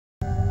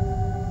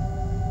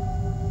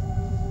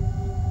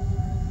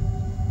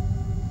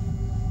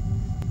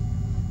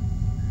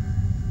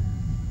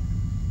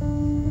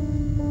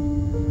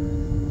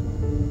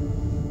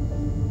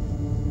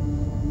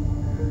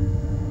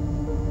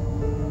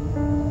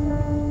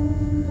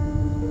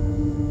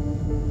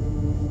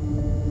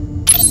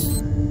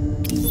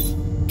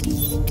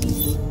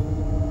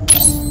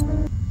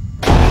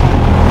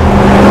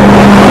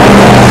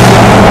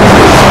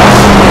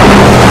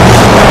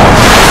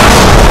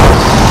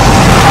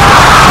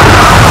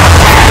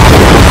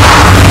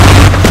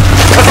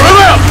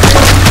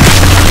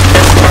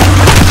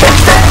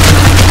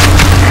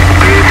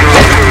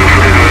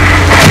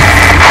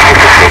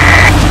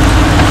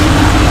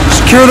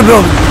Secure the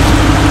building.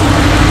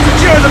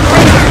 Secure the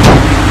perimeter!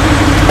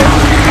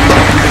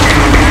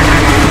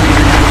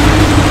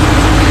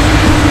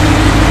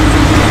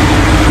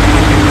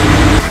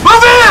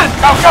 Move in!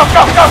 Go, go,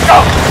 go, go, go!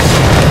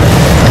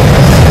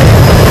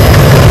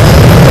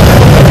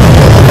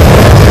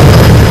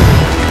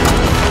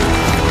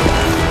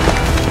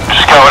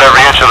 Scout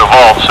every inch of the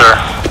vault, sir.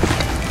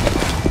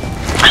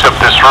 Except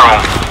this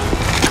room.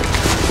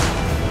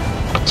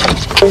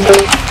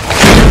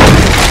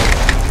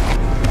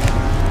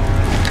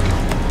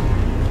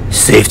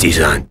 Safety's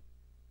on.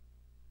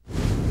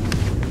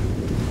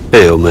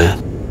 Hey, old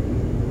man.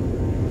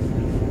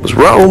 Was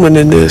Raul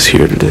Menendez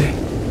here today?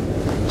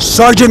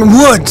 Sergeant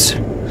Woods.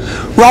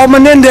 Raul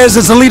Menendez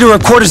is the leader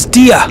of Cortes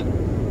Dia,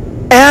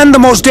 and the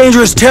most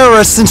dangerous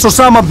terrorist since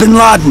Osama bin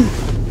Laden.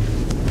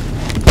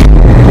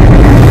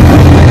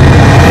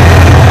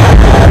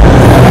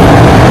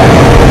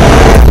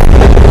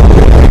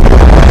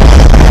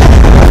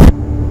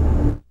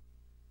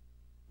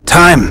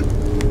 Time.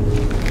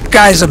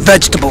 Guy's a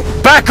vegetable.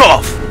 Back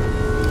off!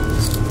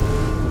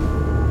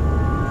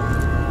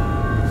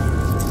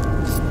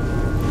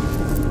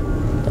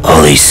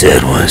 All he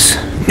said was,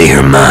 mi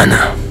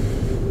hermana.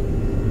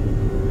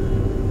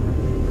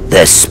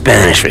 That's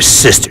Spanish for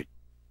sister.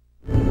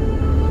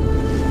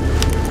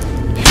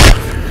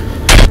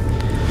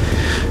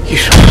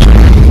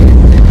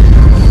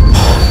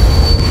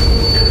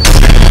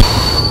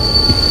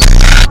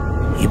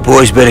 You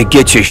boys better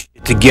get your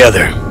shit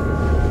together.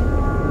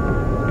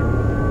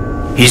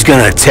 He's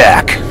gonna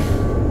attack.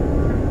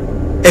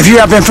 If you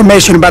have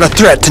information about a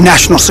threat to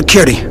national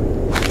security,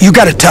 you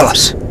gotta tell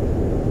us.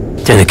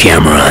 Turn the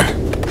camera on.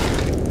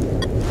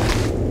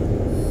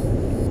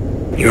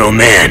 Your old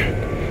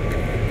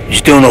man.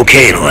 He's doing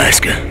okay in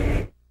Alaska.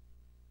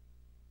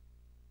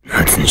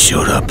 Nothing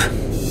showed up.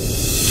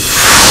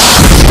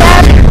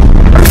 Dad,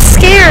 I'm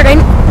scared. I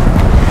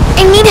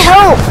need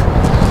help.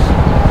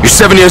 You're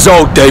 7 years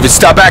old, David.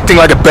 Stop acting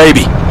like a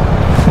baby.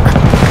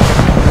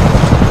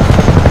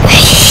 I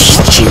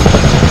hate you.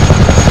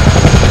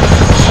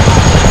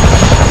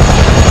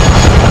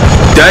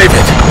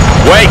 David,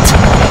 wait!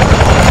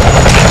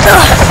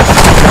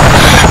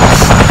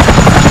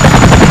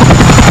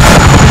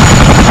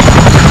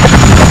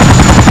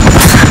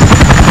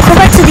 Go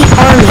back to the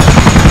army,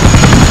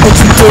 like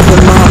you did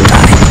when Mom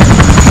died.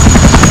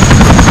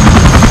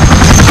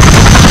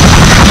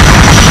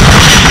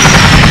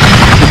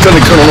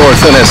 Lieutenant Colonel North,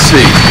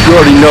 NSC. You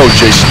already know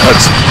Jason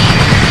Hudson.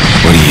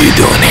 What are you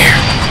doing here?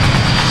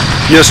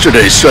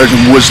 Yesterday,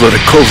 Sergeant Woods led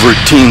a covert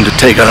team to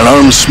take out an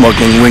arms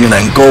smuggling ring in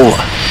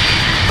Angola.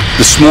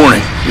 This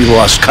morning, we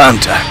lost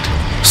contact.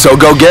 So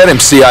go get him,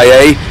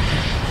 CIA.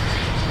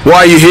 Why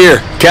are you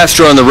here?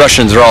 Castro and the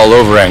Russians are all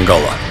over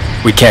Angola.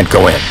 We can't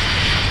go in.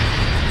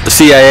 The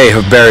CIA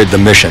have buried the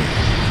mission.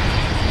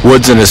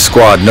 Woods and his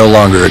squad no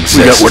longer exist.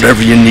 We got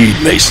whatever you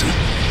need, Mason.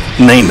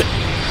 Name it.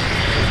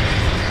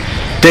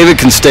 David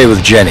can stay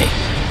with Jenny,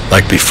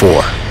 like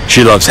before.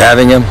 She loves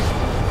having him.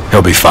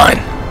 He'll be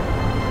fine.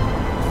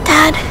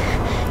 Dad,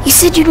 you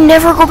said you'd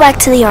never go back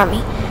to the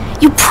army.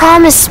 You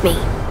promised me.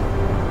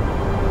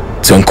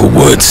 It's Uncle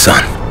Woods,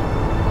 son.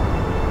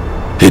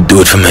 He'd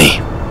do it for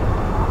me.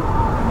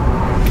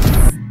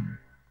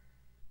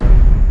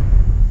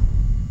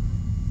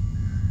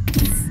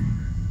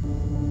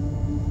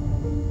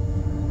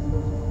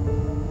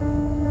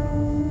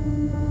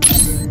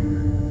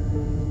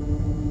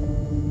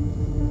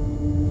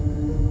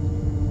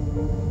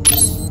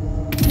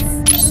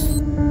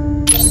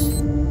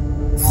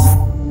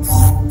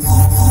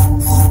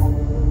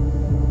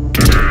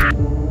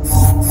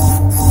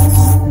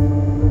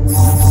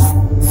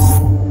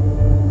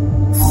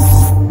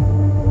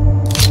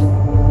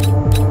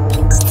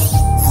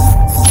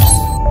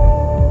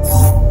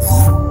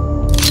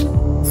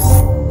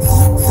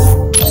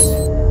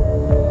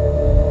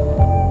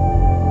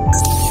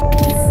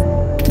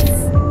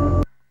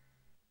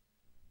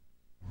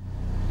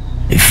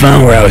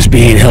 Found where I was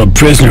being held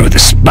prisoner with a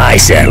spy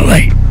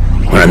satellite.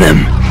 One of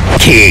them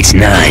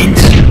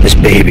KH-9s. This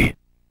baby.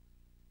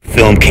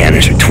 Film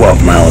cannons are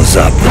 12 miles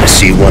up. When a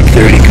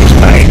C-130 comes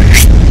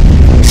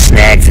by,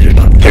 snags it at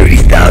about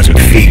 30,000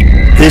 feet.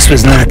 This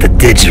was not the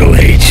digital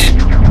age.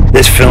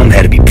 This film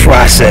had to be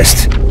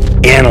processed,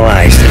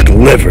 analyzed, and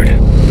delivered,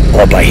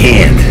 all by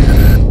hand.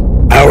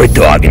 Our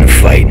dog in the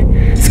fight.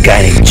 This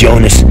guy named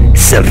Jonas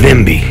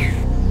Savimbi.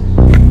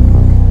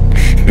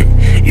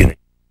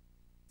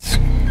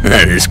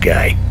 This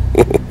guy.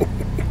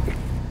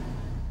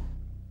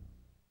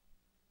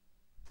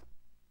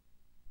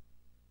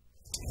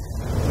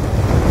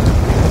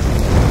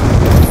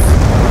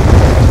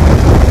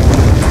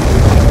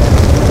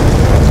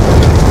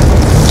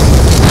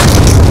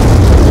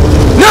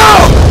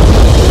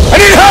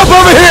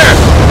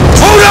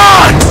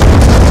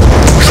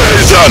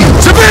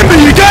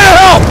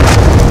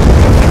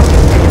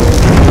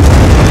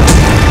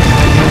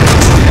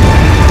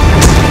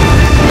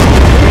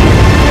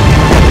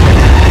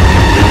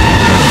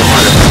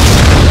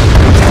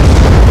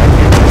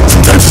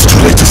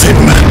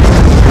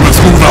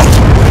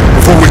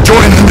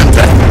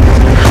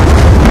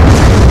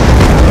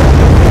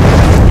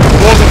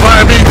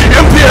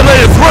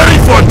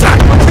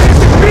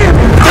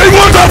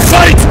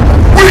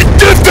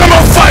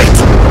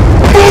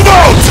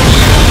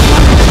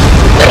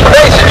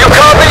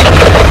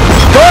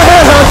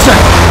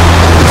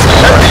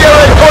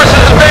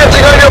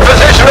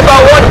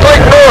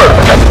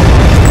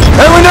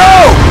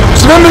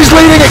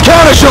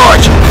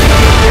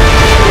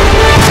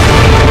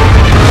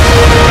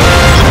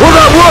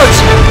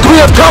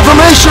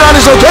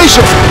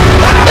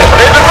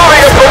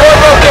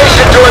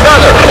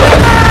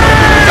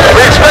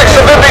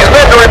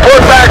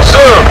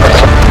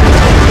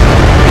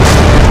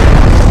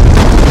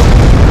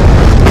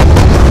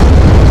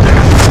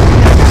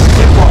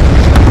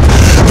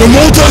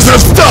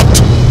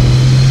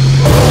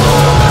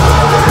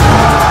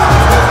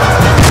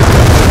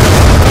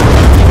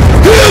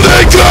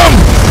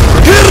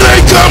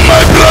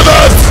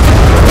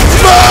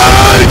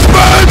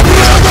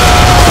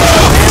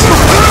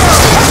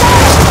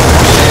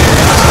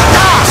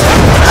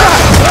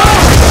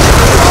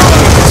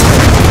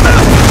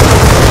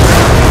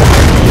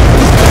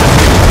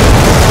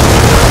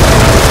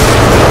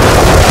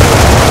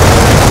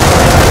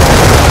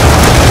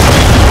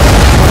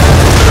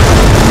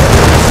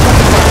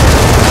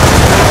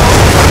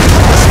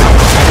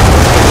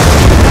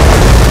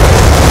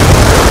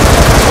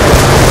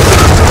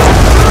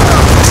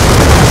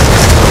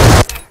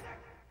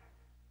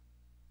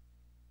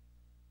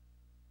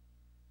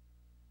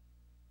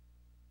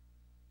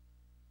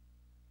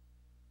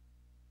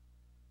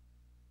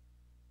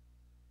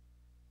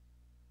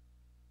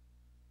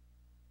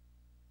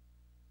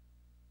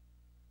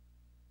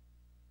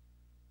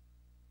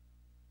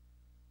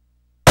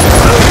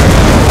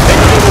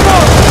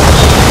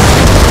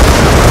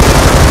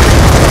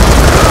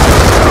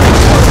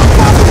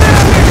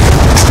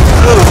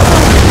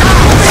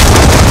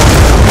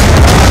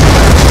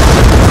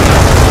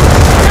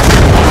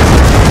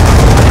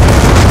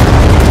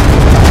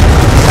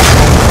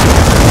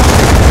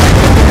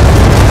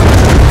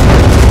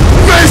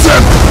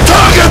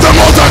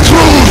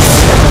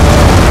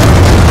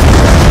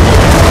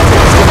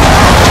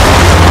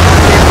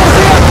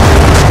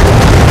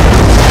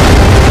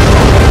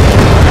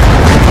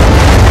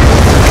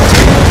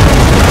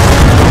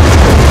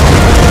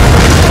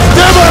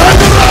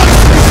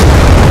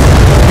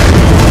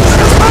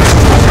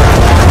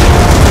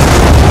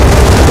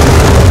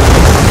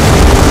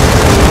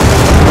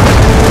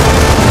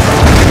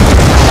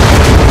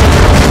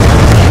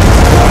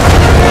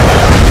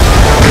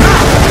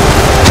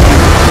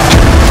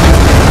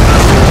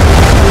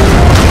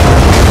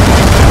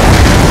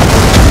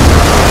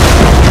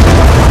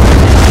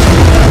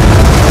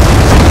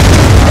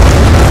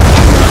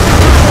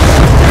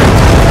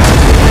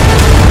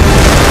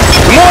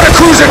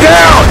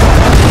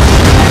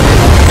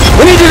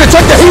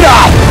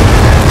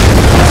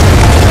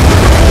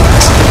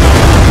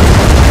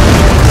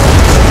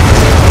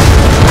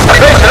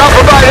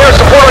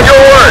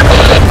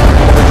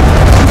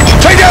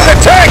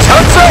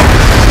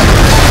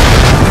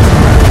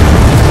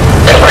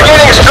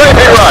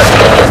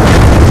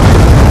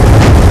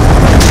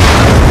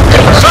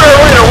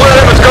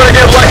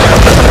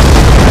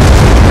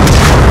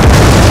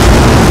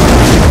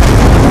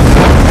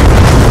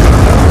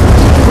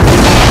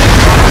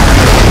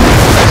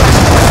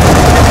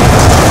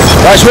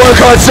 Nice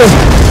work, Hudson.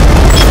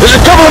 There's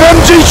a couple of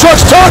MG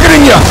trucks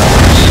targeting you.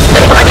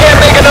 I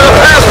can't make another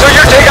pass till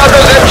you take out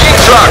those MG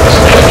trucks.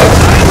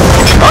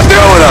 I'm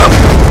doing them.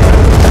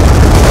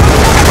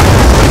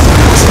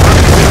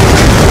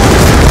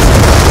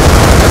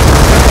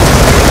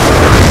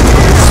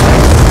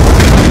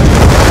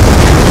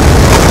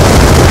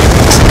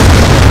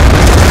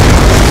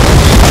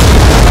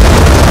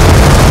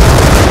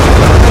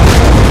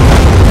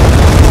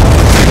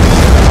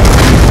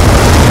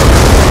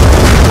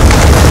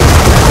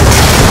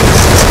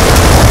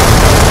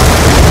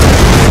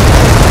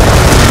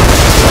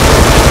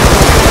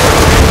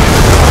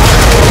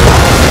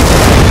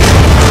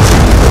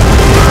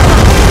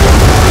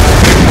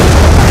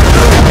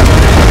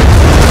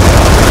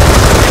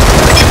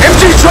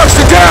 Trucks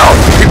are down!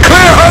 You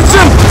clear,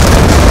 Hudson?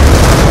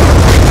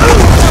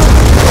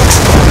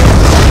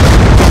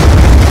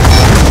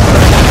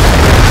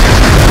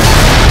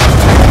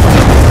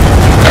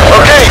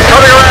 Okay,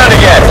 coming around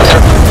again.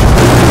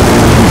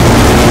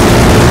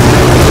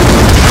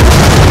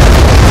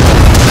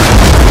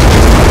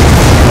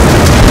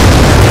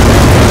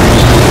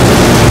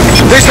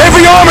 There's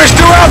heavy armor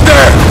still out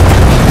there!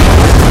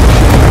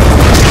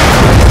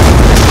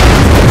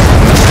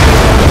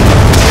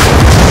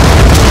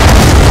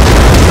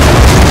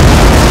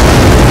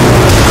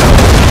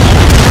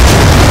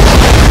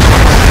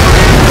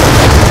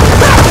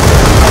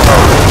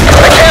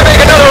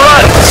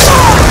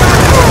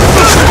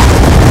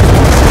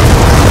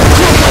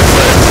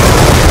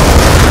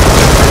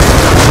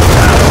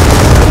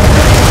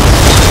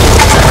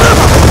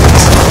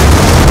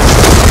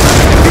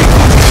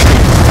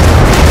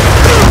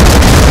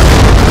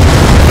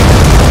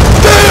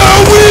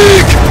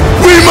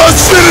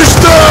 Finish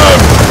them!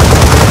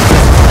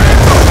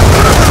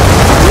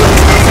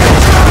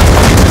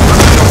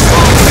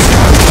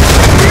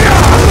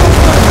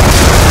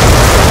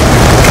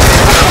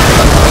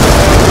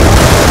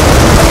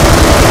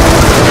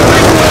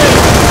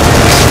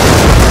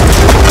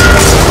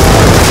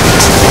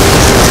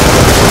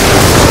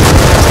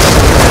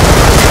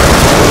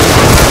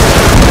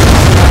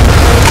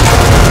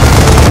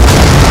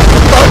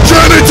 Our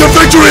journey to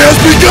victory has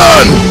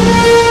begun!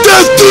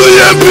 Death to the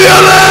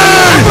MPLA!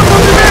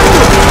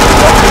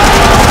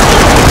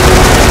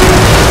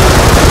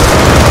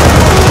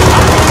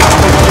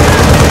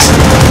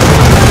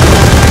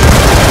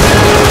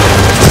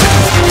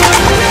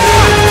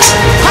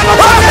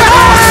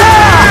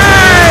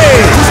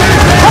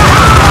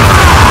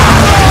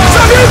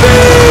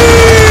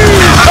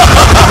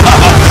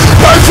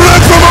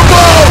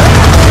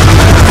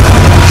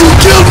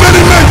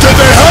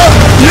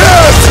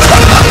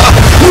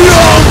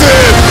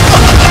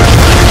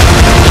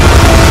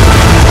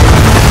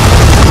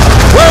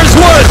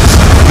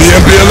 The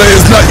MPLA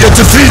is not yet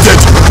defeated!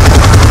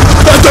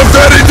 That's a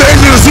very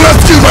dangerous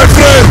rescue, my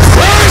friend!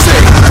 Where is he?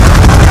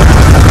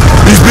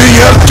 He's being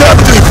held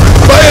captive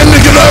by a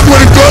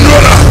Nicaraguan gun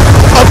runner!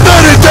 A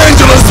very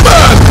dangerous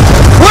man!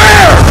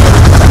 Where?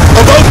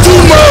 About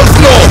 2 miles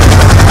north!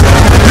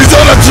 He's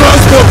on a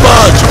transport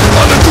barge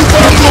on the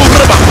Tupango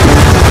River!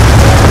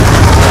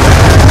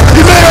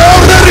 He may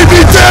already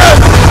be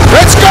dead!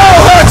 Let's go,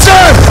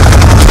 Hudson!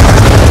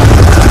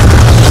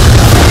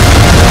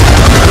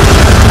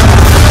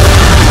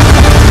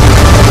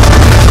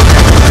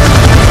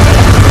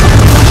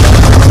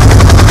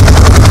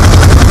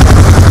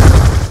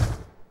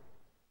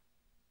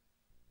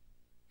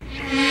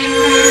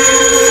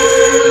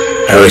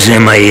 I was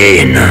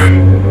MIA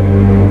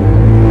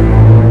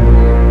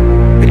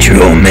but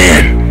your old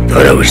man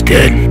thought I was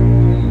dead.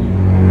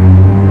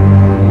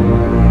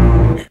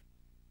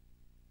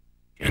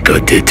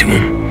 God did to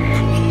him.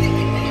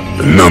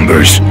 The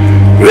numbers,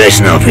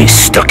 Reznov ain't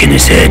stuck in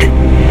his head.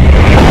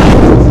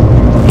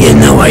 He had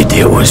no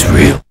idea it was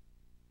real.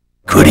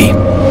 Could he?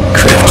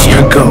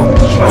 Kravchenko,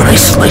 when I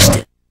sliced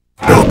it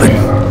open,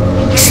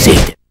 he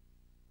saved it.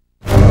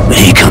 But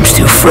he comes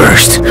to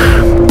first.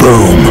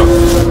 Boom.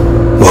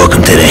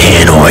 Welcome to the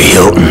Hanoi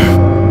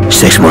Hilton.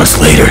 6 months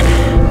later,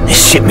 they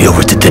shipped me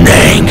over to Da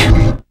Nang.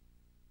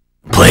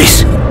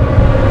 Place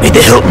made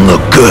the Hilton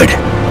look good.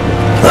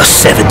 Lost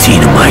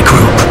 17 of my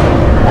group.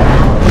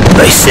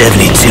 By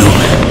 72,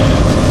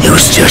 it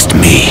was just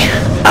me.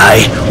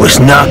 I was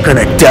not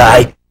gonna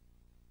die.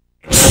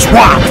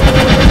 Swamp!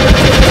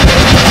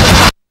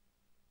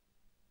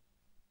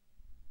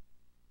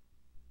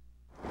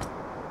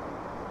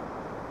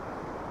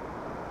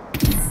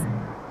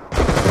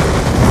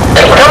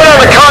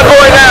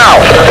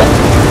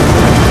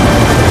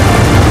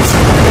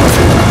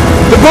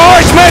 The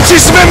boys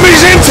matches some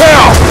enemies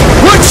intel!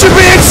 What should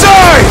be inside?